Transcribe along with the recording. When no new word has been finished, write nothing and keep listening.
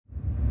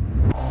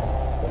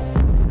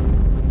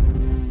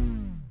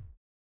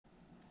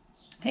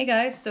Hey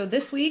guys, so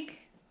this week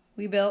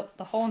we built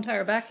the whole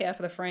entire back half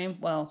of the frame,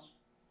 well,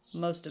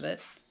 most of it,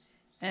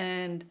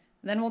 and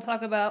then we'll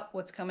talk about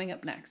what's coming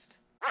up next.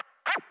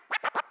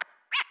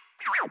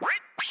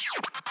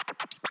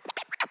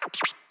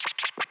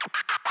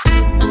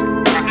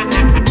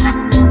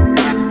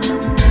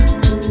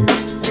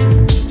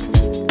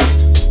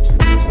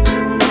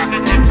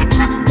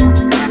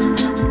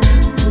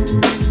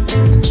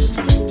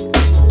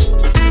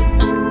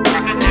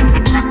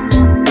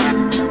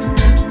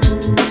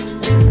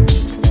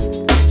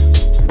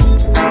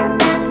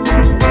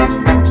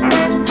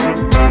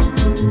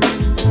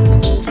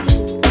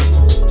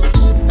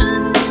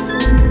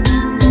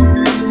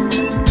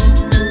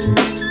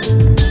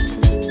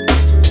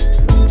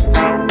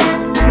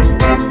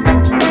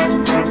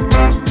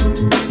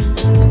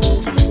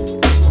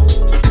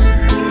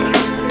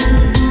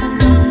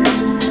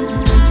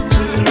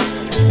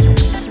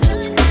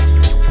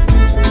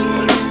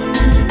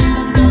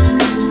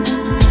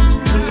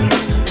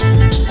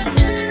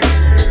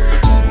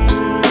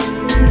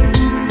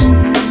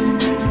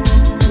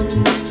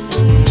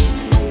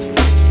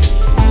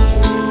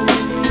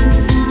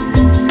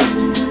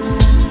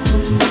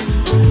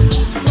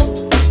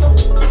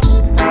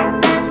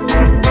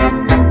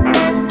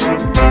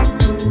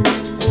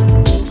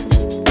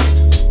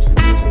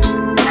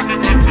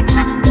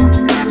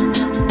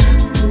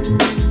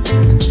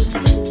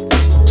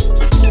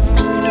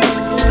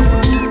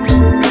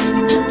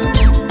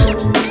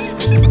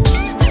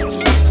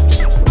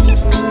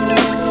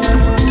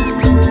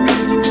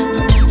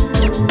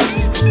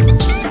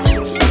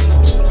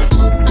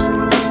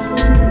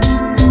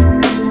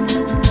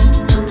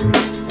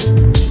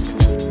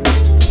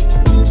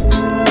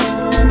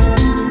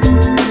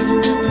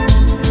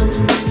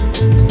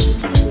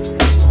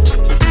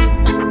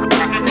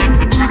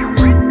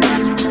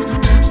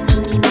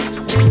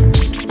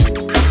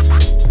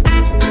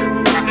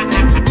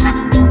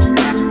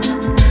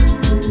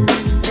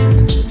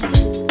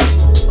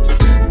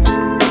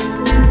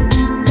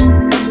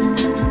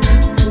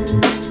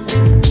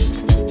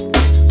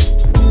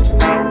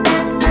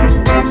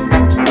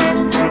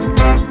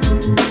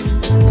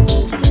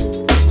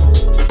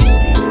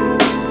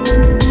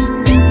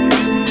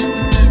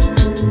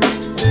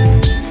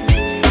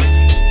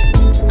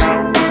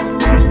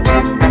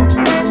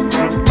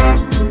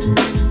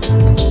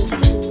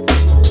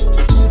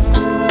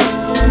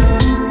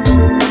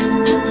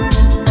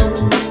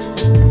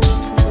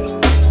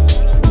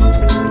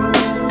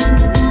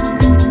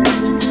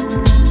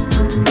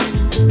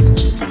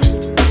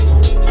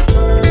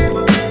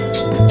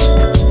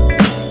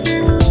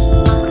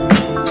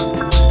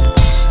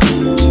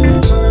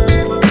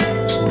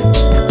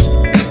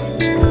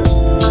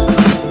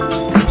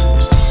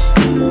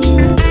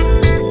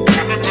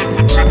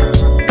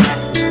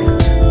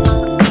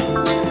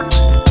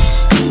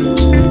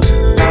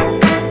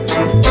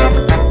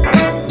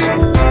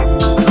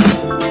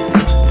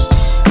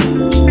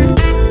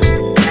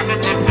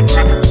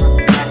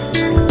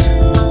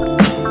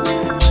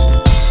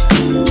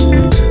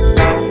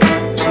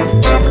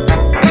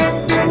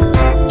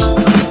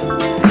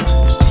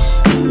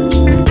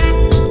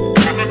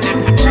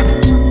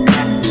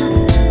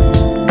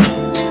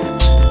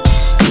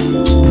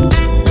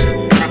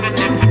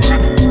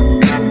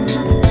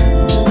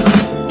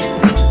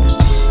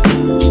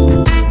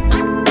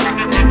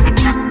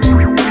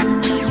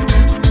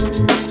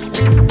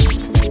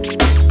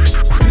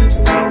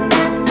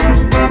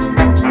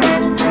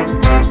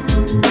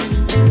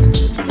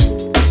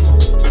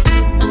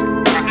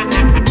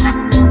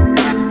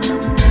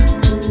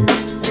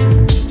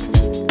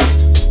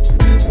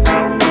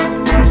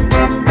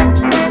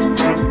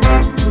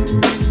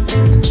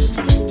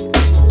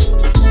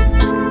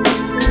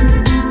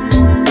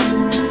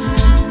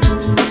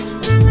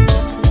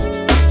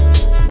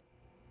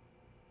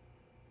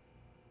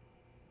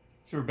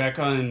 So we're back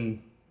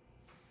on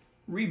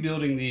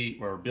building the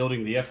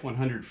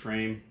F100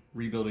 frame,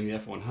 rebuilding the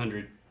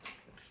F100.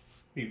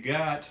 We've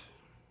got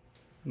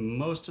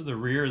most of the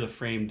rear of the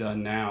frame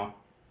done now.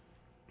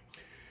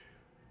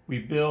 We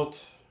have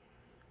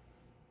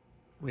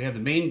the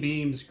main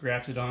beams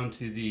grafted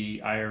onto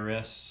the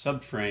IRS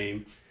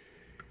subframe,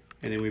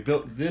 and then we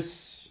built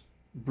this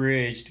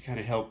bridge to kind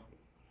of help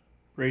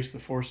brace the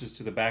forces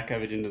to the back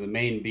of it into the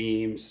main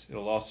beams.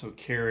 It'll also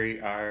carry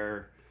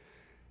our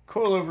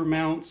coilover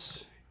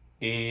mounts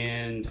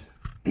and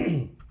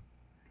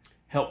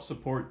help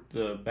support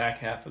the back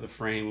half of the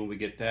frame when we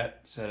get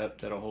that set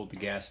up. That'll hold the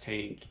gas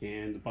tank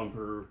and the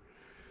bumper.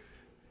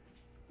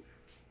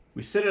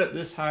 We set it up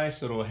this high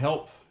so it'll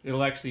help.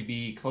 It'll actually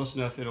be close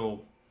enough.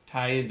 It'll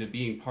tie into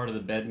being part of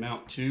the bed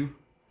mount too.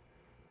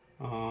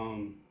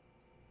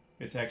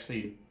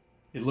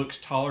 It looks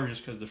taller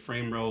just because the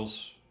frame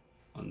rails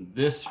on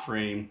this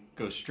frame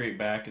go straight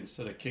back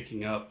instead of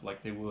kicking up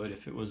like they would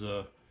if it was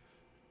a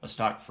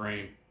stock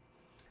frame.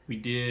 We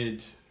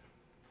did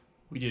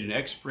an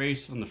X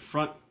brace on the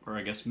front, or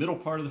I guess middle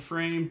part of the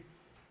frame,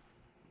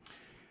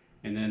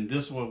 and then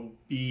this will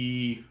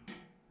be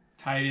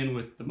tie it in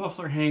with the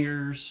muffler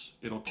hangers.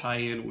 It'll tie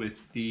in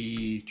with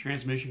the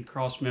transmission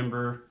cross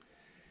member.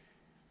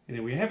 And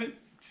then we haven't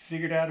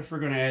figured out if we're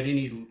going to add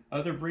any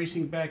other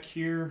bracing back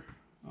here.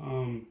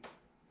 I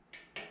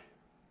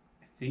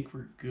think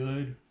we're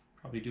good.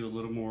 Probably do a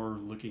little more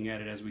looking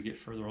at it as we get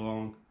further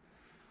along.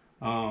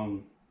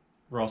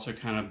 We're also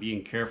kind of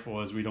being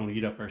careful as we don't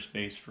eat up our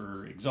space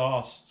for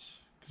exhausts,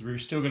 because we're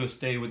still going to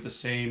stay with the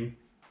same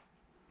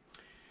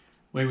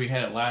way we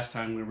had it last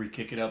time, where we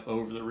kick it up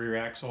over the rear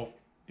axle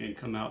and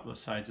come out the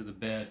sides of the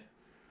bed.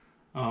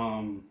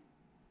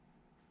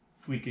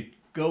 We could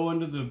go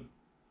under the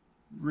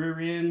rear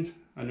end.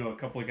 I know a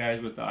couple of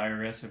guys with the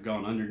IRS have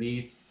gone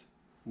underneath.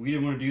 We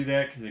didn't want to do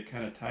that because it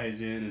kind of ties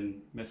in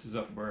and messes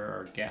up where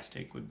our gas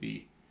tank would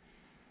be.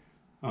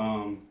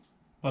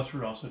 Plus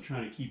we're also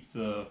trying to keep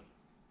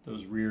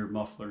those rear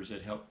mufflers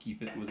that help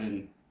keep it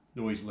within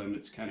noise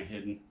limits kind of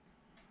hidden.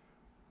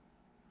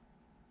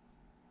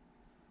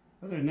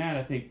 Other than that,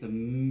 I think the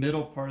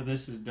middle part of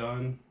this is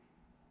done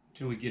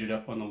until we get it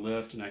up on the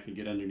lift and I can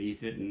get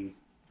underneath it and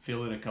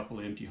fill in a couple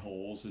of empty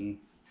holes and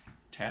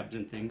tabs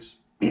and things.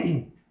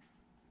 Other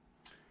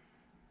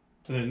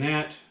than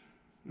that,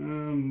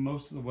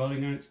 most of the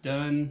welding on it's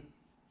done.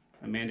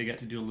 Amanda got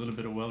to do a little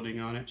bit of welding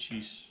on it.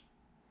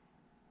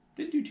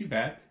 Didn't do too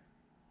bad.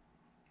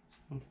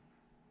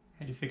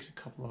 Had to fix a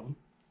couple of them.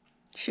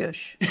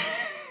 Shush.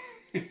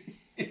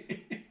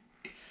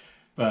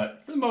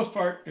 But for the most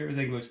part,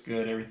 everything looks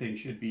good. Everything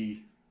should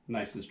be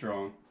nice and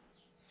strong.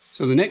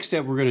 So the next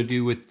step we're going to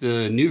do with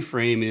the new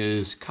frame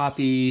is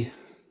copy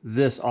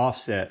this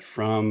offset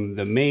from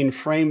the main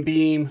frame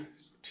beam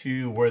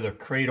to where the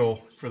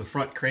cradle, for the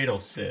front cradle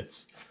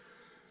sits.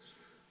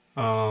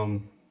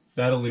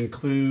 That'll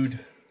include,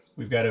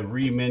 we've got to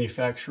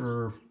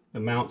remanufacture the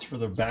mounts for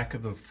the back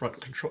of the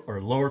front control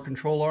or lower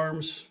control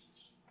arms,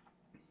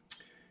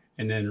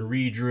 and then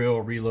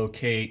re-drill,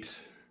 relocate.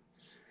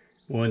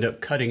 We'll end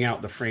up cutting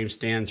out the frame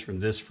stands from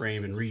this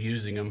frame and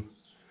reusing them.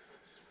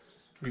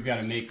 We've got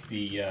to make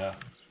the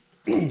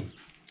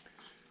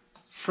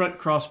front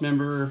cross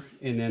member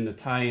and then the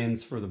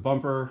tie-ins for the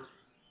bumper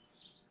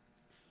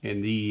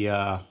and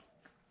the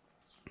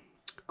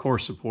core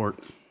support.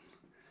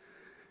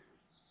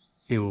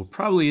 And we'll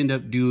probably end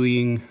up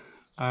doing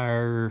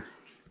our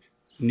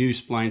new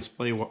splined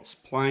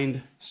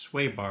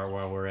sway bar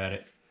while we're at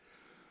it.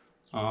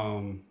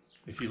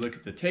 If you look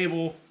at the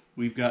table,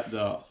 we've got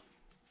the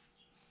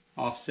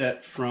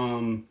offset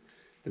from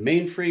the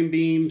main frame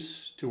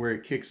beams to where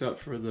it kicks up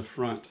for the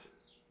front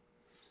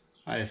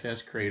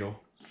IFS cradle.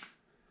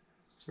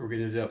 So we're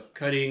going to end up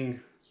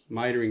cutting,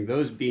 mitering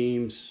those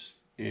beams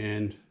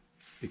and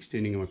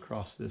extending them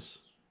across this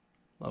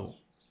level.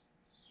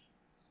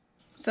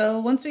 So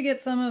once we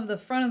get some of the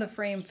front of the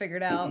frame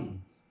figured out,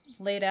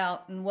 laid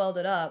out and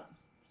welded up,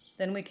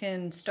 then we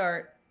can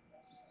start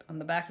on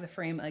the back of the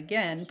frame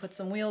again, put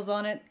some wheels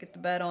on it, get the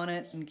bed on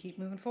it, and keep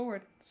moving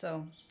forward.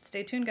 So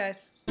stay tuned,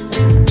 guys.